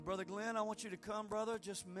Brother Glenn, I want you to come, brother.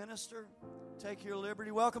 Just minister. Take your liberty.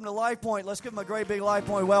 Welcome to Life Point. Let's give him a great big Life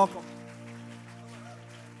Point welcome.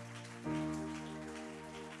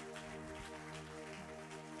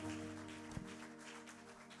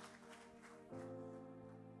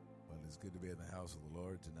 Well, it's good to be in the house of the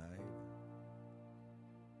Lord tonight.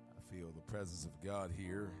 I feel the presence of God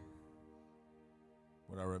here.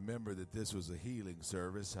 When I remember that this was a healing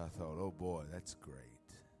service, I thought, oh boy, that's great.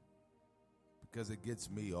 Because it gets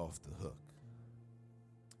me off the hook.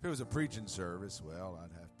 If it was a preaching service, well,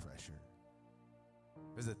 I'd have pressure.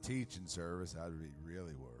 If it was a teaching service, I'd be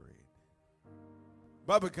really worried.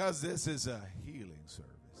 But because this is a healing service,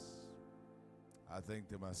 I think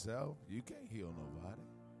to myself, you can't heal nobody.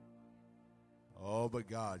 Oh, but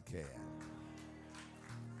God can.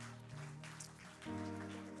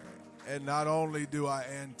 And not only do I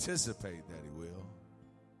anticipate that he will,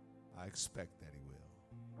 I expect that he will.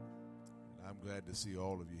 And I'm glad to see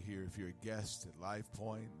all of you here. If you're a guest at Life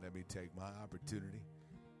Point, let me take my opportunity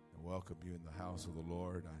and welcome you in the house of the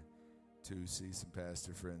Lord. I, too, see some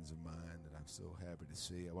pastor friends of mine that I'm so happy to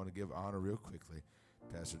see. I want to give honor real quickly.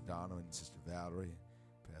 Pastor Donovan and Sister Valerie.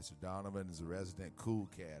 Pastor Donovan is a resident cool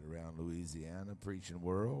cat around Louisiana, preaching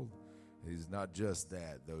world. He's not just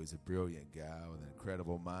that, though. He's a brilliant guy with an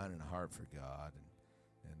incredible mind and heart for God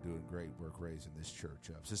and doing great work raising this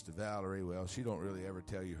church up. Sister Valerie, well, she don't really ever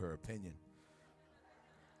tell you her opinion.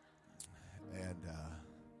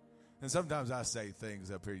 And sometimes I say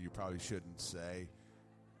things up here you probably shouldn't say.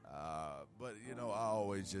 But, you know, I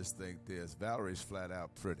always just think this. Valerie's flat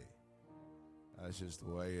out pretty. That's just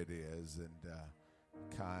the way it is, and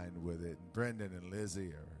kind with it. And Brendan and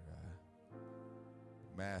Lizzie are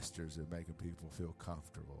masters at making people feel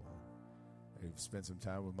comfortable. They've spent some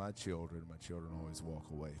time with my children. My children always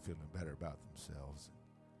walk away feeling better about themselves.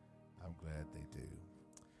 I'm glad they do.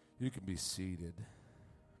 You can be seated.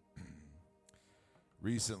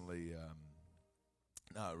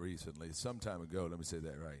 Some time ago, let me say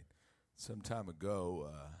that right. Some time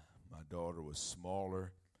ago, my daughter was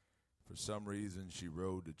smaller. For some reason, she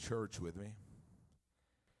rode to church with me.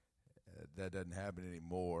 That doesn't happen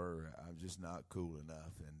anymore. I'm just not cool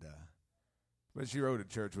enough. But she rode to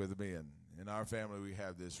church with me, and in our family we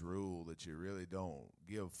have this rule that you really don't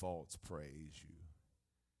give false praise. You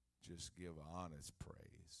just give honest praise.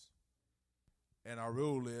 And our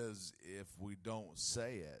rule is if we don't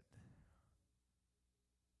say it,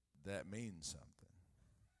 that means something.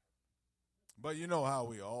 But you know how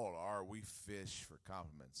we all are. We fish for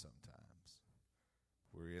compliments sometimes.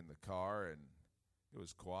 We're in the car, and it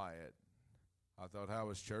was quiet. I thought, how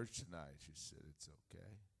was church tonight? She said, it's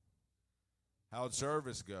okay. How'd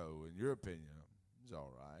service go, in your opinion? It was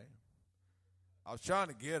all right. I was trying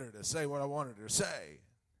to get her to say what I wanted her to say.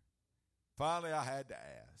 Finally, I had to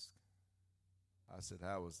ask. I said,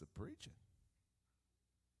 how was the preaching?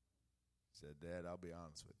 She said, Dad, I'll be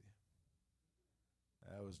honest with you.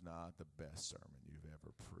 That was not the best sermon you've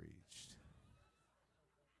ever preached.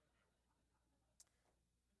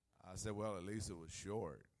 I said, well, at least it was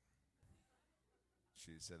short.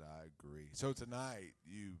 She said, I agree. So tonight,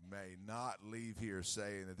 you may not leave here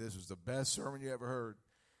saying that this was the best sermon you ever heard,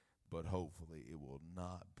 but hopefully it will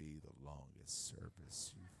not be the longest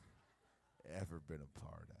service you've ever been a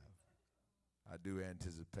part of. I do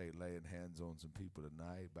anticipate laying hands on some people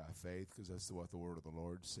tonight by faith, because that's what the word of the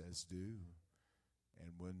Lord says do.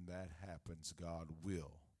 And when that happens, God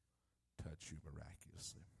will touch you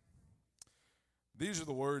miraculously. These are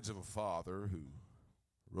the words of a father who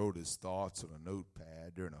wrote his thoughts on a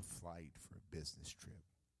notepad during a flight for a business trip.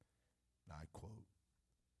 And I quote,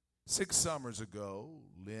 6 summers ago,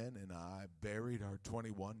 Lynn and I buried our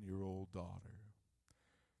 21-year-old daughter.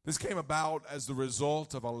 This came about as the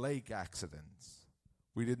result of a lake accident.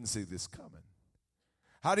 We didn't see this coming.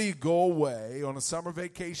 How do you go away on a summer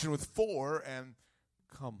vacation with 4 and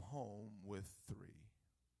come home with 3?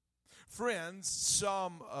 Friends,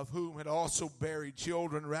 some of whom had also buried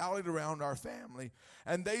children, rallied around our family,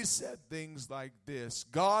 and they said things like this: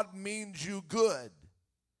 God means you good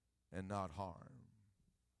and not harm.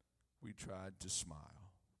 We tried to smile.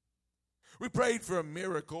 We prayed for a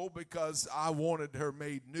miracle because I wanted her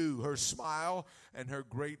made new, her smile and her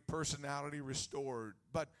great personality restored.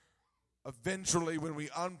 But eventually, when we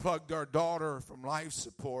unplugged our daughter from life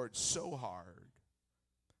support so hard,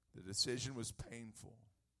 the decision was painful.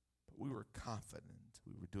 We were confident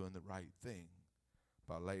we were doing the right thing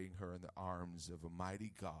by laying her in the arms of a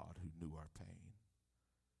mighty God who knew our pain.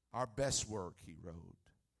 Our best work, he wrote,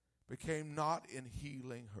 became not in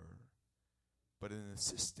healing her, but in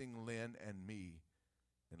assisting Lynn and me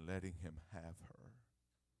in letting him have her.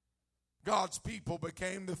 God's people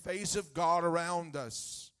became the face of God around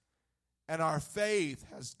us. And our faith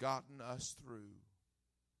has gotten us through.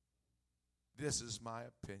 This is my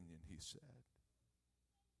opinion, he said.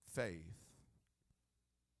 Faith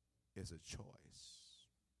is a choice.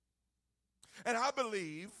 And I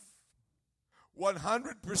believe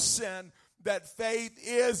 100% that faith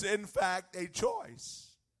is, in fact, a choice.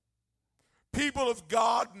 People of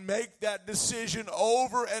God make that decision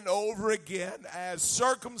over and over again as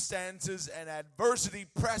circumstances and adversity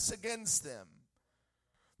press against them.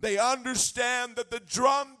 They understand that the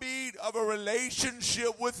drumbeat of a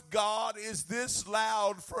relationship with God is this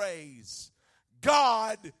loud phrase: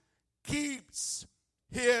 God keeps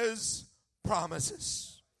his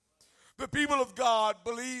promises. The people of God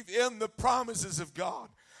believe in the promises of God.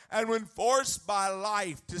 And when forced by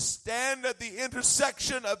life to stand at the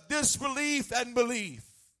intersection of disbelief and belief,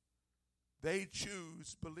 they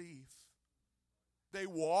choose belief. They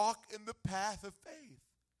walk in the path of faith,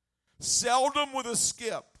 seldom with a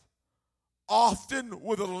skip, often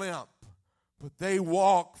with a limp, but they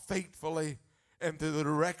walk faithfully into the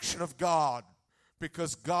direction of God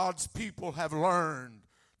because God's people have learned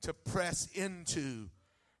to press into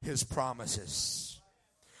his promises.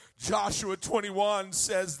 Joshua 21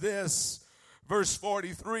 says this, verse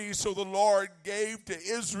 43, so the Lord gave to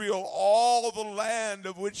Israel all the land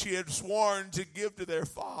of which he had sworn to give to their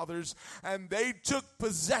fathers, and they took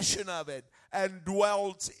possession of it and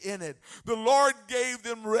dwelt in it. The Lord gave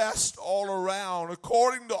them rest all around,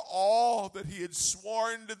 according to all that he had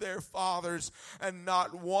sworn to their fathers, and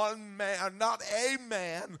not a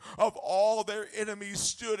man of all their enemies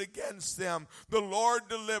stood against them. The Lord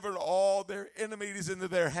delivered all their enemies into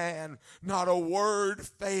their hand. Not a word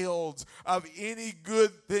failed of any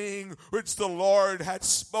good thing which the Lord had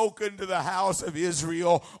spoken to the house of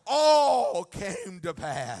Israel. All came to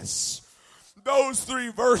pass. Those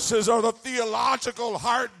three verses are the theological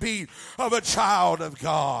heartbeat of a child of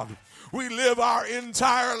God. We live our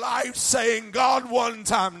entire life saying, God one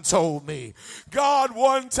time told me. God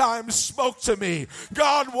one time spoke to me.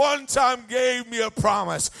 God one time gave me a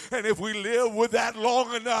promise. And if we live with that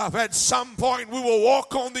long enough, at some point we will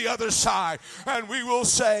walk on the other side and we will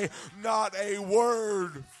say, not a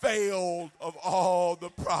word failed of all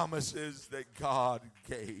the promises that God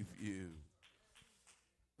gave you.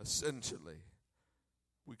 Essentially,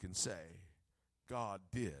 we can say God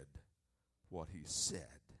did what he said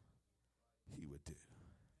he would do.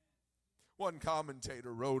 One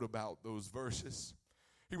commentator wrote about those verses.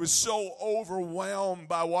 He was so overwhelmed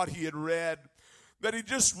by what he had read that he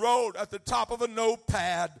just wrote at the top of a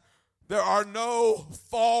notepad, there are no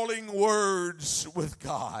falling words with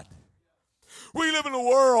God. We live in a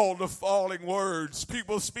world of falling words.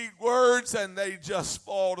 People speak words and they just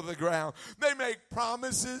fall to the ground. They make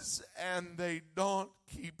promises and they don't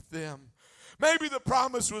keep them. Maybe the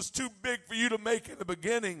promise was too big for you to make in the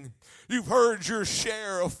beginning. You've heard your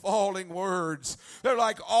share of falling words. They're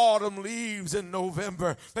like autumn leaves in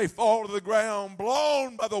November. They fall to the ground,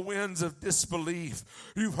 blown by the winds of disbelief.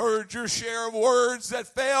 You've heard your share of words that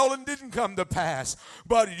fell and didn't come to pass.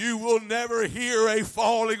 But you will never hear a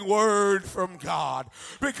falling word from God.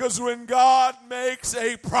 Because when God makes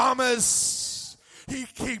a promise, he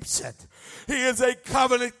keeps it. He is a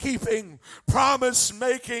covenant-keeping,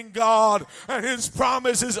 promise-making God, and his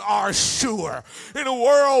promises are sure. In a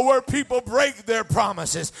world where people break their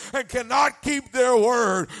promises and cannot keep their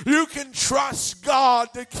word, you can trust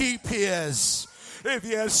God to keep his. If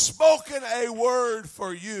he has spoken a word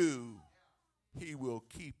for you, he will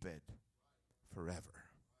keep it forever.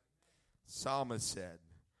 Psalmist said,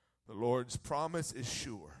 the Lord's promise is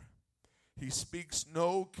sure. He speaks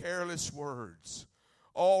no careless words.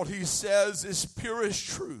 All he says is purest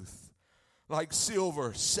truth, like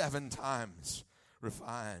silver 7 times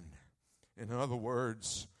refined. In other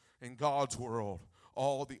words, in God's world,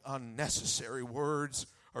 all the unnecessary words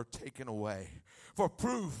are taken away. For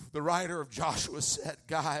proof, the writer of Joshua said,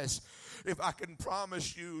 guys, if I can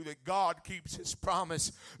promise you that God keeps his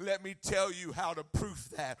promise, let me tell you how to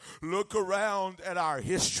prove that. Look around at our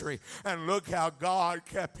history and look how God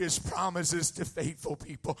kept his promises to faithful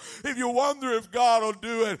people. If you wonder if God will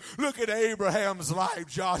do it, look at Abraham's life,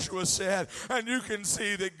 Joshua said, and you can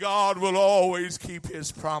see that God will always keep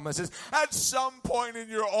his promises. At some point in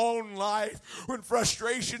your own life, when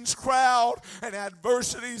frustrations crowd and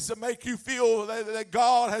adversities that make you feel that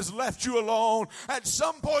God has left you alone, at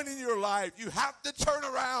some point in your life, you have to turn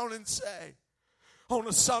around and say, on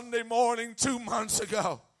a Sunday morning 2 months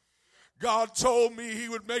ago, God told me he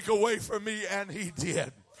would make a way for me, and he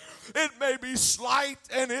did. It may be slight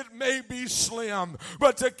and it may be slim,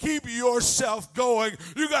 but to keep yourself going,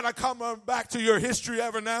 you got to come back to your history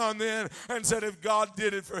every now and then and say, if God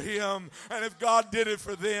did it for him and if God did it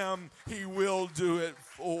for them, he will do it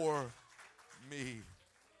for me.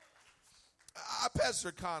 I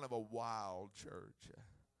pastor kind of a wild church.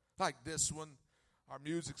 Like this one, our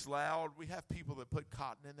music's loud. We have people that put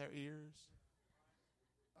cotton in their ears.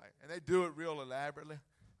 And they do it real elaborately.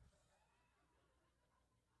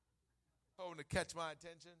 Hoping to catch my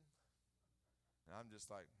attention. And I'm just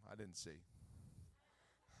like, I didn't see.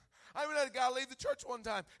 I even had a guy leave the church one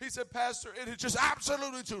time. He said, Pastor, it is just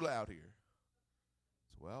absolutely too loud here. I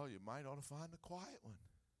said, well, you might ought to find a quiet one.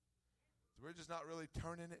 We're just not really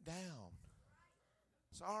turning it down.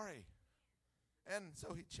 Sorry. And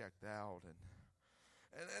so he checked out.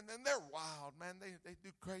 And they're wild, man. They do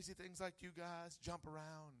crazy things like you guys. Jump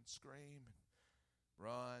around and scream and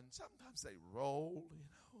run. Sometimes they roll, you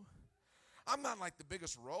know. I'm not like the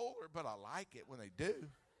biggest roller, but I like it when they do.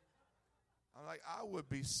 I'm like, I would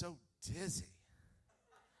be so dizzy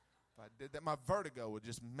if I did that. My vertigo would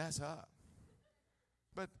just mess up.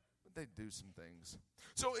 But they do some things.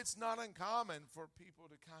 So it's not uncommon for people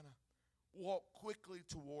to kind of walk quickly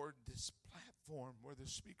toward this platform where the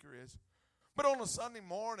speaker is. But on a Sunday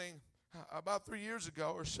morning, about 3 years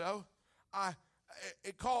ago or so,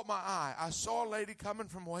 it caught my eye. I saw a lady coming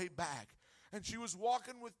from way back, and she was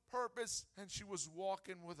walking with purpose, and she was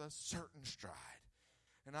walking with a certain stride.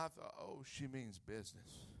 And I thought, oh, she means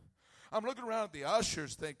business. I'm looking around at the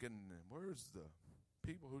ushers thinking, where's the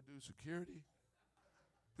people who do security?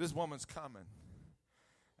 This woman's coming.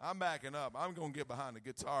 I'm backing up. I'm going to get behind a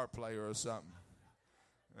guitar player or something.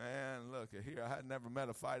 Man, look at here. I had never met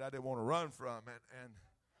a fight I didn't want to run from. And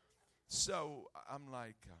so I'm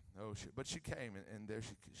like, oh, shit. But she came, and there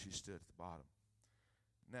she stood at the bottom.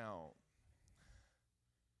 Now,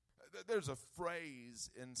 there's a phrase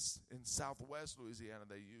in Southwest Louisiana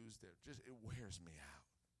they use there. Just it wears me out.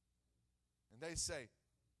 And they say,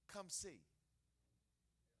 come see.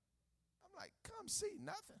 I'm like, come see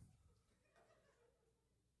nothing.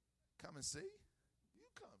 Come and see? You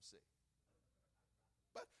come see.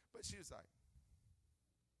 But she was like,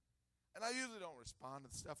 and I usually don't respond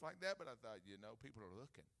to stuff like that, but I thought, people are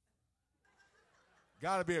looking.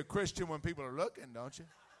 Got to be a Christian when people are looking, don't you?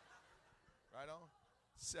 Right on.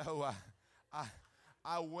 So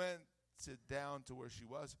I went down to where she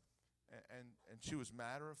was, and she was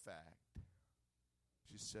matter of fact.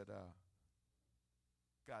 She said,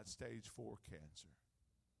 got stage 4 cancer.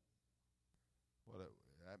 Well,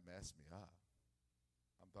 that messed me up.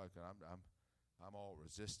 I'm thinking I'm all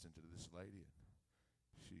resistant to this lady,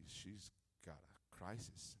 and she's got a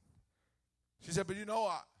crisis. She said, but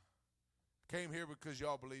I came here because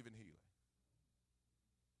y'all believe in healing.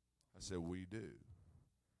 I said, we do.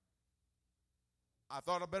 I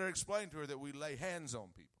thought I better explain to her that we lay hands on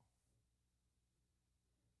people.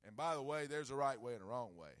 And by the way, there's a right way and a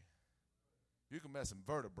wrong way. You can mess some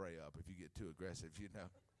vertebrae up if you get too aggressive,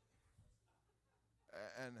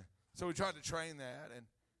 And so we tried to train that,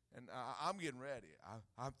 and I'm getting ready.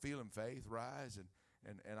 I'm feeling faith rise,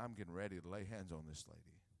 and I'm getting ready to lay hands on this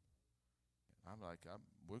lady. I'm like,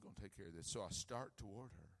 we're going to take care of this. So I start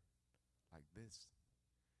toward her like this.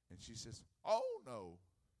 And she says, oh, no.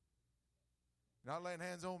 Not laying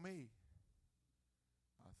hands on me.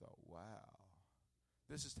 I thought, wow,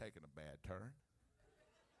 this is taking a bad turn.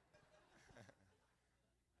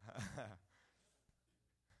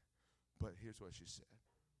 But here's what she said.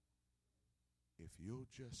 If you'll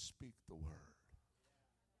just speak the word.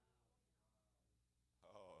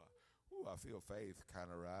 I feel faith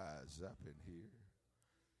kind of rise up in here.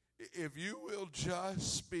 If you will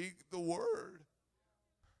just speak the word,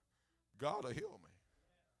 God will heal me.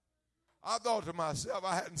 I thought to myself,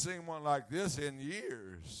 I hadn't seen one like this in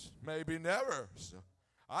years, maybe never. So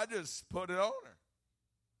I just put it on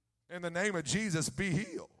her. In the name of Jesus, be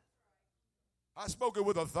healed. I spoke it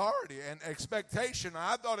with authority and expectation.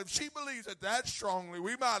 I thought if she believes it that strongly,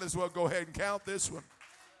 we might as well go ahead and count this one.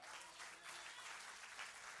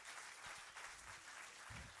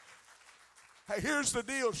 Hey, here's the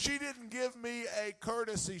deal. She didn't give me a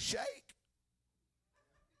courtesy shake.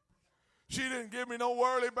 She didn't give me no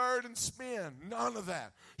whirly bird and spin. None of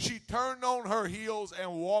that. She turned on her heels and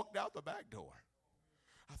walked out the back door.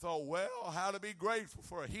 I thought, well, how to be grateful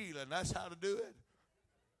for a healing. That's how to do it.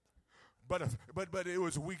 But it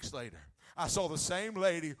was weeks later. I saw the same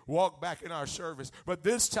lady walk back in our service, but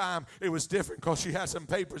this time it was different because she had some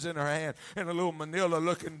papers in her hand and a little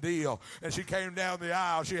manila-looking deal. And she came down the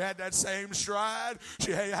aisle. She had that same stride.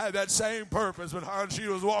 She had that same purpose, but she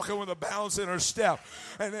was walking with a bounce in her step.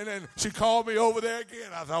 And then she called me over there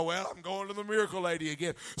again. I thought, well, I'm going to the miracle lady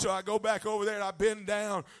again. So I go back over there and I bend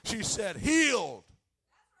down. She said, healed.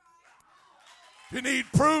 If you need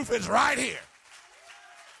proof, it's right here.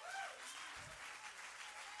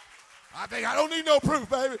 I think I don't need no proof,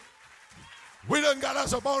 baby. We done got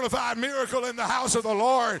us a bona fide miracle in the house of the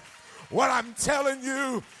Lord. What I'm telling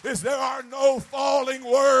you is there are no falling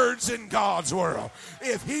words in God's world.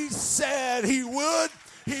 If he said he would,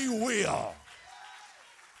 he will.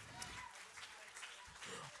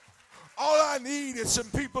 All I need is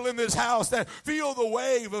some people in this house that feel the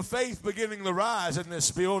wave of faith beginning to rise in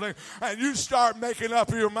this building. And you start making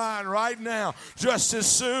up your mind right now. Just as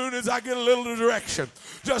soon as I get a little direction.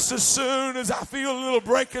 Just as soon as I feel a little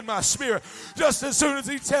break in my spirit. Just as soon as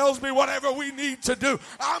he tells me whatever we need to do.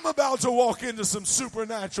 I'm about to walk into some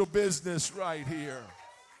supernatural business right here.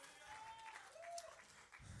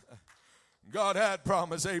 God had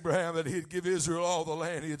promised Abraham that he'd give Israel all the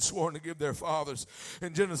land he had sworn to give their fathers.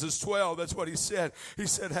 In Genesis 12, that's what he said. He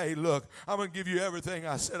said, hey, look, I'm going to give you everything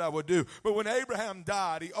I said I would do. But when Abraham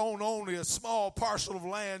died, he owned only a small parcel of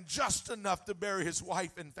land, just enough to bury his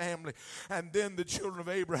wife and family. And then the children of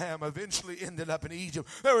Abraham eventually ended up in Egypt.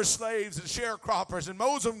 There were slaves and sharecroppers, and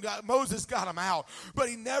Moses got them out. But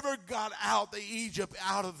he never got out Egypt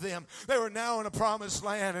out of them. They were now in a promised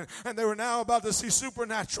land, and they were now about to see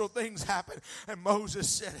supernatural things happen. And Moses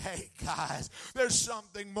said, hey, guys, there's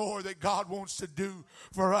something more that God wants to do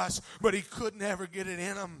for us. But he could never get it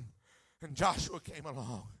in him. And Joshua came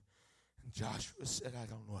along. And Joshua said, I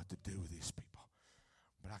don't know what to do with these people.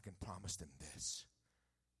 But I can promise them this.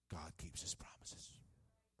 God keeps his promises.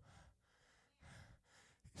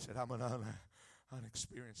 He said, I'm an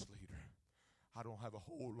unexperienced leader. I don't have a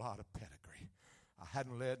whole lot of pedigree. I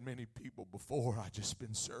hadn't led many people before. I just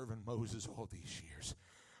been serving Moses all these years.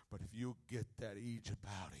 But if you'll get that Egypt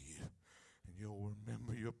out of you and you'll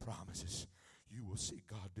remember your promises, you will see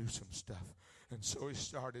God do some stuff. And so he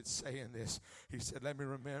started saying this. He said, let me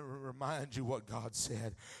remind you what God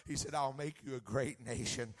said. He said, I'll make you a great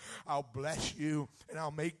nation. I'll bless you and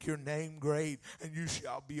I'll make your name great and you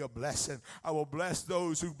shall be a blessing. I will bless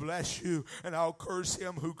those who bless you and I'll curse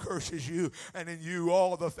him who curses you. And in you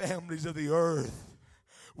all the families of the earth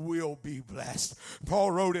will be blessed.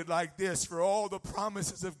 Paul wrote it like this: for all the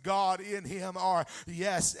promises of God in him are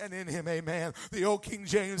yes, and in him amen. The old King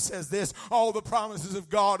James says this: all the promises of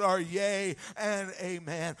God are yea and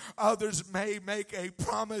amen. Others may make a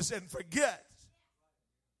promise and forget,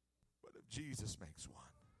 but if Jesus makes one,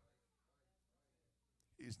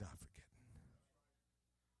 he's not forgetting.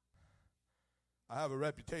 I have a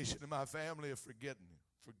reputation in my family of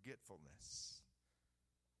forgetfulness.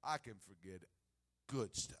 I can forget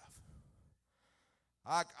good stuff.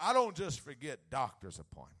 I don't just forget doctor's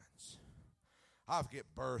appointments. I forget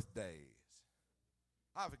birthdays.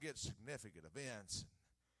 I forget significant events.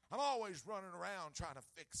 I'm always running around trying to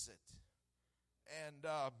fix it. And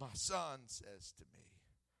my son says to me,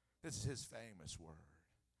 this is his famous word.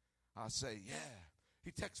 I say, yeah.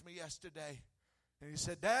 He texted me yesterday and he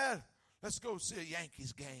said, Dad, let's go see a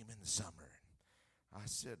Yankees game in the summer. I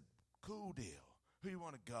said, cool deal. Who you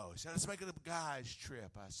want to go? He said, let's make it a guy's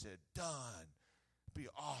trip. I said, done. It'd be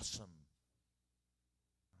awesome.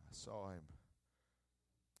 I saw him.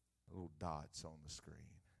 Little dots on the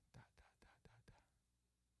screen. Dot, dot, dot, dot, dot.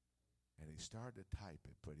 And he started to type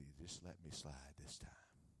it, but he just let me slide this time.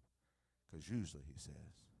 Because usually he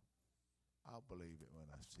says, I'll believe it when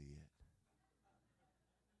I see it.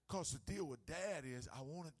 Because the deal with Dad is, I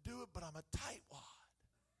want to do it, but I'm a tightwad.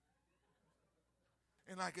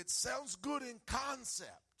 And like it sounds good in concept.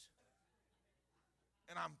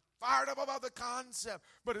 And I'm fired up about the concept.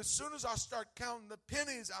 But as soon as I start counting the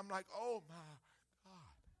pennies, I'm like, oh my God.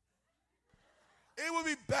 It would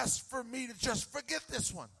be best for me to just forget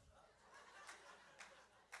this one.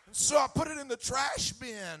 And so I put it in the trash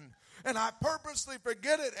bin. And I purposely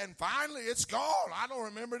forget it. And finally it's gone. I don't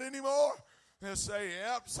remember it anymore. They'll say,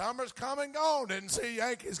 yep, summer's come and gone. Didn't see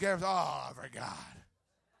Yankees games. Oh, I forgot.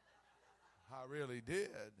 I really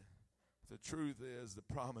did. The truth is the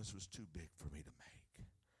promise was too big for me to make.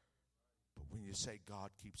 But when you say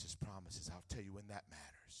God keeps his promises, I'll tell you when that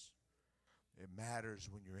matters. It matters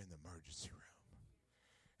when you're in the emergency room.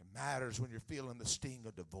 It matters when you're feeling the sting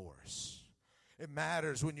of divorce. It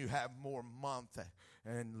matters when you have more month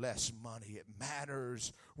and less money. It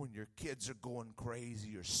matters when your kids are going crazy,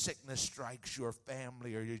 your sickness strikes your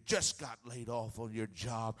family, or you just got laid off on your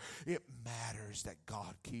job. It matters that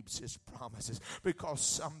God keeps his promises, because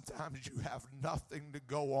sometimes you have nothing to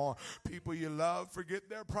go on. People you love forget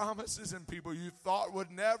their promises, and people you thought would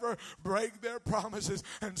never break their promises,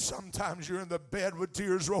 and sometimes you're in the bed with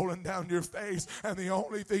tears rolling down your face, and the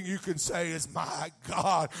only thing you can say is, my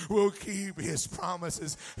God will keep his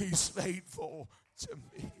promises. He's faithful to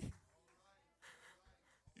me.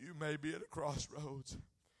 You may be at a crossroads,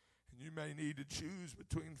 and you may need to choose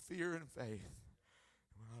between fear and faith.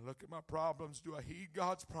 When I look at my problems, do I heed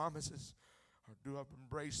God's promises, or do I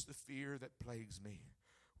embrace the fear that plagues me?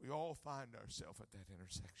 We all find ourselves at that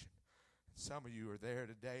intersection. Some of you are there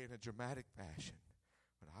today in a dramatic fashion,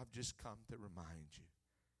 but I've just come to remind you,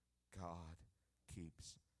 God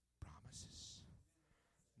keeps promises.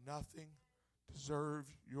 Nothing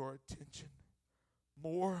deserves your attention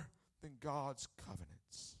more than God's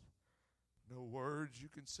covenants. No words you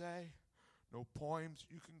can say, no poems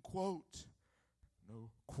you can quote, no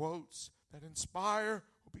quotes that inspire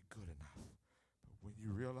will be good enough. But when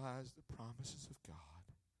you realize the promises of God,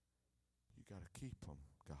 you got to keep them,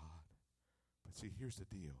 God. But see, here's the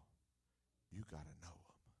deal. You got to know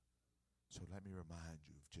them. So let me remind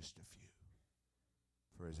you of just a few.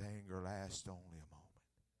 For his anger lasts only a moment,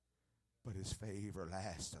 but his favor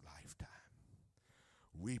lasts a lifetime.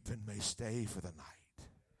 Weeping may stay for the night,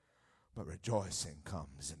 but rejoicing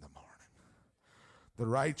comes in the morning. The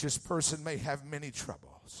righteous person may have many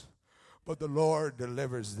troubles, but the Lord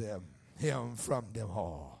delivers him from them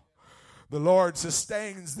all. The Lord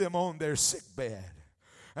sustains them on their sick bed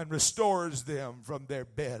and restores them from their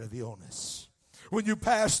bed of illness. When you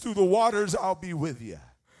pass through the waters, I'll be with you.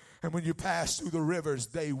 And when you pass through the rivers,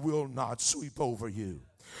 they will not sweep over you.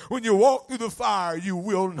 When you walk through the fire, you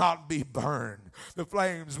will not be burned. The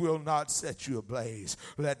flames will not set you ablaze.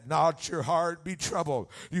 Let not your heart be troubled.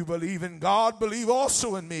 You believe in God, believe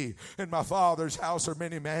also in me. In my Father's house are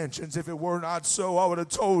many mansions. If it were not so, I would have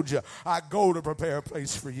told you. I go to prepare a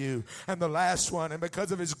place for you. And the last one, and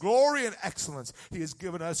because of his glory and excellence, he has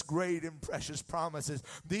given us great and precious promises.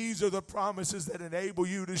 These are the promises that enable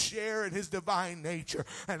you to share in his divine nature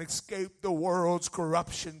and escape the world's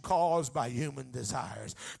corruption caused by human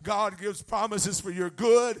desires. God gives promises for your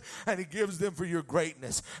good, and he gives them for your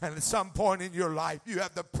greatness. And at some point in your life, you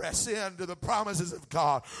have to press into the promises of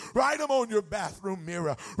God. Write them on your bathroom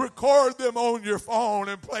mirror. Record them on your phone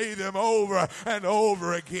and play them over and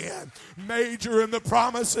over again. Major in the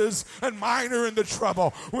promises and minor in the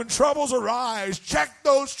trouble. When troubles arise, check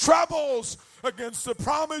those troubles against the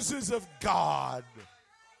promises of God.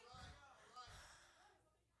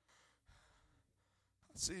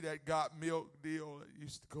 See that got milk deal that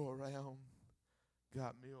used to go around?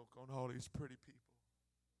 Got milk on all these pretty people.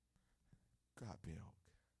 Got milk.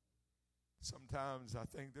 Sometimes I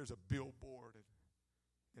think there's a billboard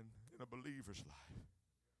in a believer's life.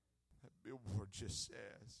 That billboard just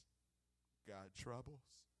says, got troubles?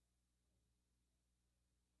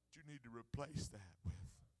 But you need to replace that with,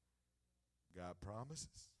 God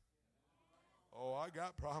promises? Oh, I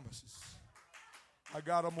got promises. I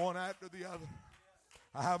got them one after the other.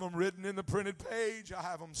 I have them written in the printed page. I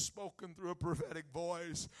have them spoken through a prophetic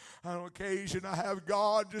voice. On occasion, I have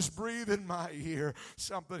God just breathe in my ear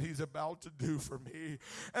something he's about to do for me.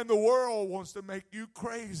 And the world wants to make you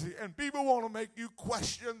crazy. And people want to make you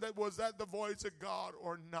question that was that the voice of God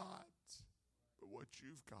or not. But what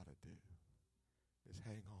you've got to do is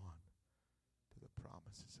hang on to the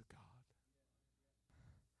promises of God.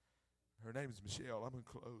 Her name is Michelle. I'm going to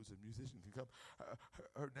close. A musician can come.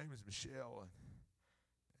 Her name is Michelle. And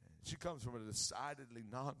she comes from a decidedly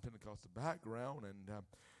non-Pentecostal background, and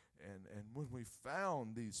when we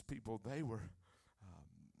found these people, they were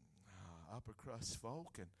upper crust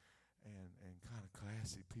folk and kind of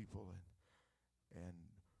classy people,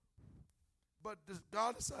 but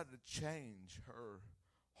God decided to change her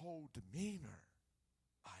whole demeanor.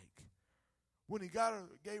 Like when he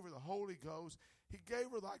gave her the Holy Ghost, he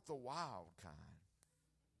gave her like the wild kind.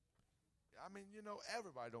 I mean,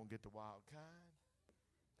 everybody don't get the wild kind.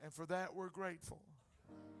 And for that, we're grateful.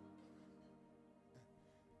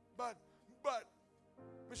 But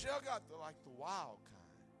Michelle got the wild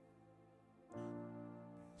kind.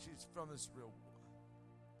 She's from this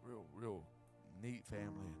real neat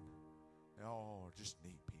family, and they all are just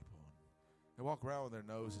neat people. And they walk around with their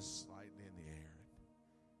noses slightly in the air,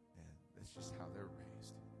 and that's just how they're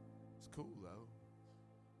raised. It's cool though.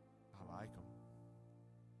 I like them.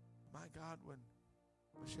 My God, when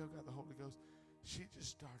Michelle got the Holy Ghost, she just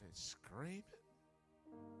started screaming,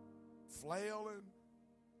 flailing,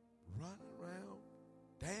 running around.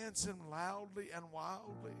 dancing loudly and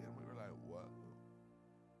wildly. And we were like, whoa.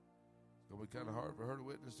 It's going to be kind of hard for her to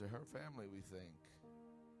witness to her family, we think.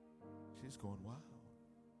 She's going wild.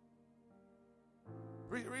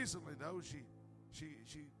 Recently, though, she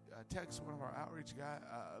texted one of our outreach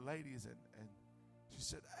ladies, and she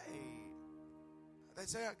said, hey, they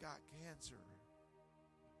say I got cancer.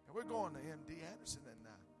 And we're going to MD Anderson, and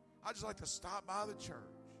I'd just like to stop by the church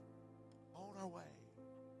on our way.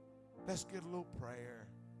 Let's get a little prayer,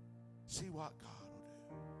 see what God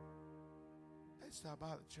will do. They stopped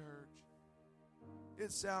by the church.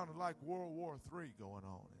 It sounded like World War III going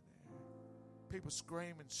on in there. People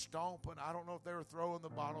screaming, stomping. I don't know if they were throwing the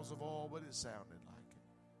bottles of oil, but it sounded like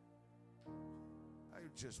it. They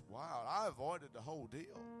were just wild. I avoided the whole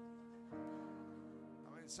deal.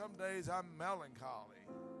 I mean, some days I'm melancholy.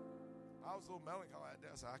 I was a little melancholy that day.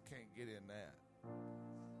 I said, I can't get in that.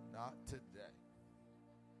 Not today.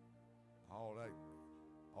 All that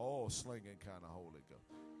slinging kind of Holy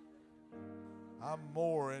Ghost. I'm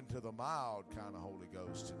more into the mild kind of Holy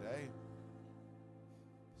Ghost today.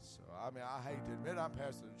 So, I mean, I hate to admit I'm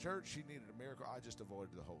pastor of the church. She needed a miracle. I just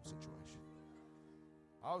avoided the whole situation.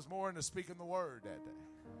 I was more into speaking the word that day.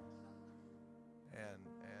 And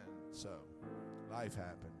so, life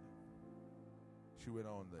happened. She went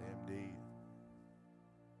on the MD.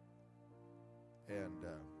 And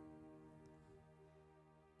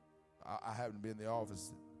I happened to be in the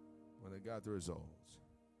office when they got the results.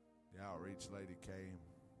 The outreach lady came.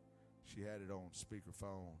 She had it on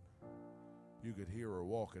speakerphone. You could hear her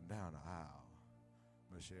walking down the aisle.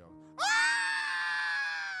 Michelle, oh,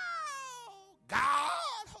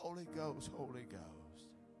 God, Holy Ghost, Holy Ghost.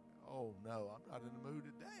 Oh, no, I'm not in the mood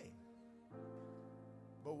today.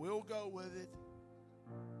 But we'll go with it.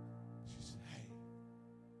 She said, hey,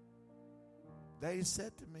 they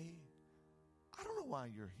said to me, I don't know why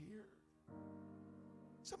you're here.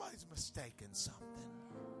 Somebody's mistaken something.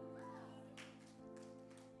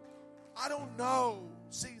 I don't know.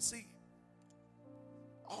 See,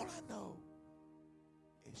 all I know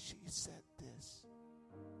is she said this.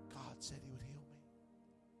 God said he would heal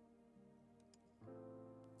me.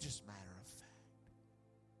 Just matter of fact.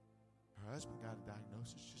 Her husband got a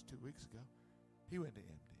diagnosis just 2 weeks ago. He went to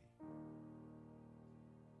MD.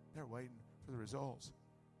 They're waiting for the results.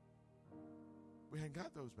 We hadn't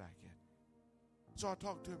got those back yet. So I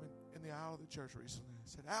talked to him in the aisle of the church recently. I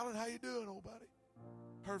said, Alan, how you doing, old buddy?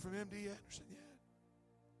 Heard from MD Anderson yet?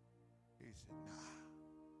 He said, nah.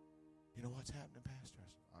 You know what's happening, Pastor?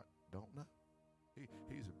 I said, I don't know.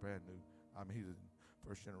 He's a brand new, he's a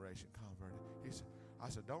first generation converted. I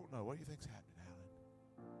said, don't know. What do you think's happening, Alan?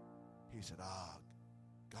 He said,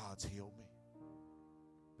 God's healed me.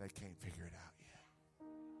 They can't figure it out yet.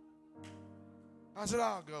 I said,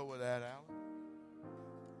 I'll go with that, Alan.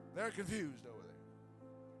 They're confused over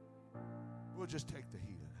there. We'll just take the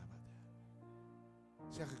healing. How about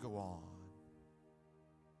that? See, I could go on.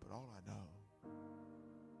 But all I know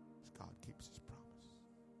is God keeps his promise.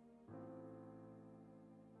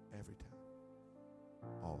 Every time.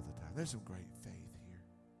 All the time. There's some great faith here.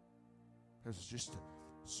 There's just a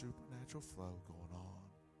supernatural flow going on.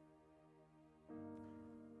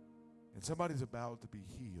 And somebody's about to be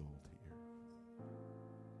healed here.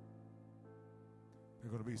 There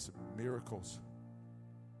are going to be some miracles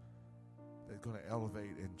that are going to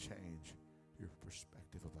elevate and change your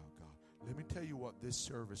perspective about God. Let me tell you what this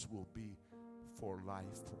service will be for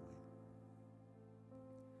Life Point.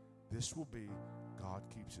 This will be God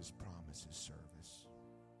Keeps His Promises service.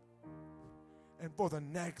 And for the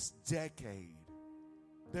next decade,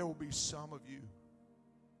 there will be some of you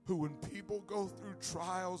who, when people go through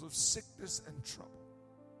trials of sickness and trouble,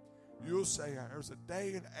 you'll say, there's a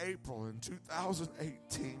day in April in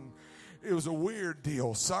 2018. It was a weird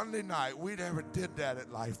deal. Sunday night, we never did that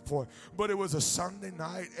at Life Point. But it was a Sunday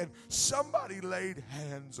night, and somebody laid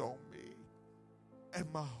hands on me.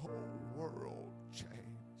 And my whole world changed.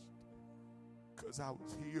 Because I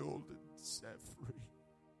was healed and set free.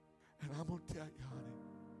 And I'm going to tell you, honey,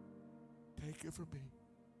 take it from me.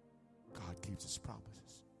 God keeps his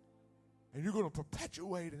promises. And you're going to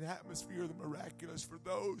perpetuate an atmosphere of the miraculous for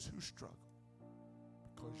those who struggle.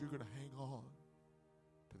 Because you're going to hang on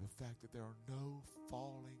to the fact that there are no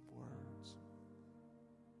falling words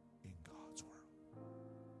in God's word.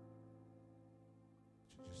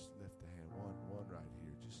 Would you just lift the hand? One right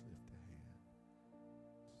here. Just lift the hand.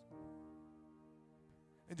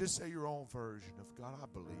 And just say your own version of God, I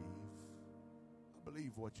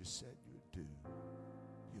believe what you said you would do.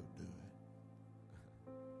 You'll do it.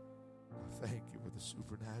 I thank you for the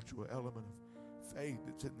supernatural element of faith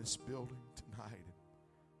that's in this building tonight.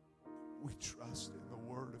 We trust in the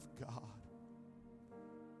Word of God.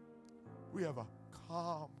 We have a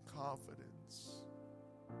calm confidence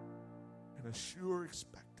and a sure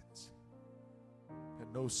expectancy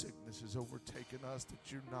that no sickness has overtaken us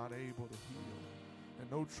that you're not able to heal,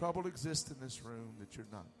 and no trouble exists in this room that you're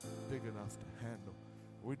not big enough to handle.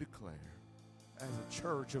 We declare, as a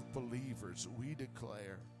church of believers, we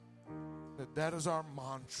declare that that is our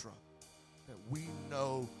mantra, that we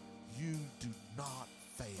know you do not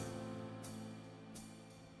fail.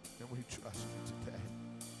 And we trust you today.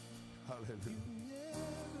 Hallelujah.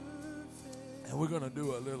 And we're going to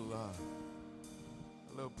do a little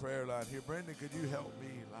prayer line here. Brendan, could you help me?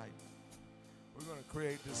 We're going to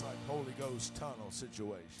create this Holy Ghost tunnel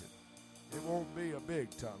situation. It won't be a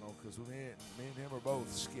big tunnel because me and him are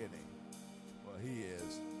both skinny. Well, he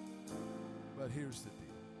is. But here's the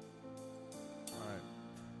deal. All right.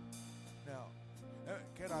 Now,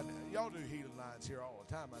 y'all do healing lines here all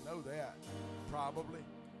the time. I know that. Probably.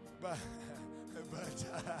 But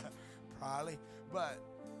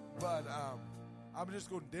I'm just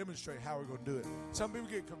going to demonstrate how we're going to do it. Some people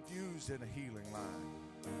get confused in a healing line,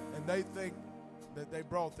 and they think that they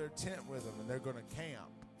brought their tent with them and they're going to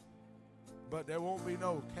camp. But there won't be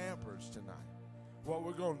no campers tonight. What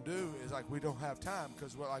we're going to do is we don't have time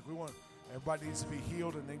because we want everybody needs to be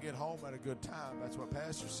healed and then get home at a good time. That's what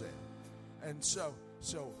Pastor said. And so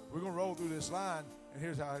we're going to roll through this line, and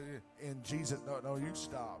here's how it is. In Jesus, no, you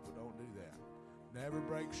stop, but don't do that. Never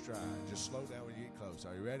break stride. Just slow down when you get close.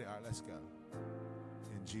 Are you ready? All right, let's go.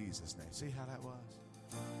 In Jesus' name. See how that was?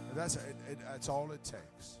 That's all it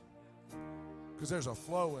takes. Because there's a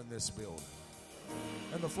flow in this building.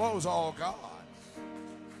 And the flow is all God.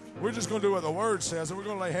 We're just going to do what the Word says, and we're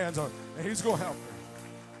going to lay hands on it. And He's going to help me.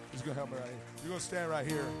 He's going to help me right here. You're going to stand right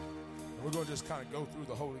here, and we're going to just kind of go through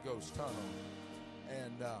the Holy Ghost tunnel.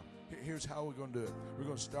 And here's how we're going to do it. We're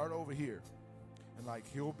going to start over here. And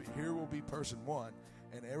here will be person one,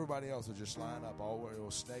 and everybody else will just line up all the way. It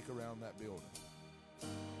will snake around that building.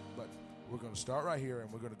 But we're going to start right here,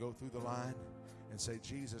 and we're going to go through the line and say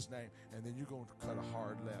Jesus' name, and then you're going to cut a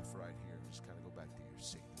hard left right here and just kind of go back to your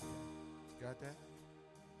seat. Got that?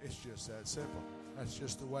 It's just that simple. That's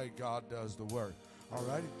just the way God does the work. All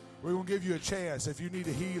righty? We're going to give you a chance. If you need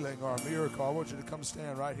a healing or a miracle, I want you to come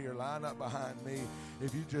stand right here. Line up behind me.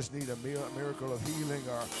 If you just need a miracle of healing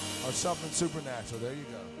or something supernatural, there you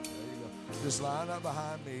go. There you go. Just line up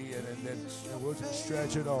behind me, and we'll just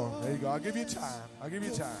stretch it on. There you go. I'll give you time. Give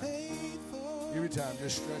you time.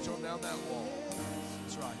 Just stretch on down that wall.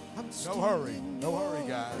 That's right. No hurry. No hurry,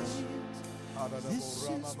 guys.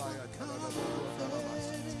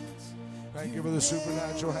 Thank you for the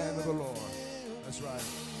supernatural hand of the Lord. That's right.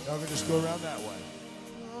 Y'all can just go around that way.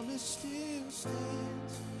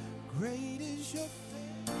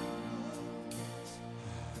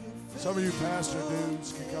 Some of you pastor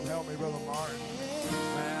dudes can come help me, Brother Martin.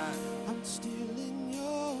 Matt. I'm still in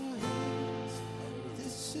your hands.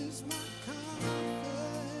 This is my confidence.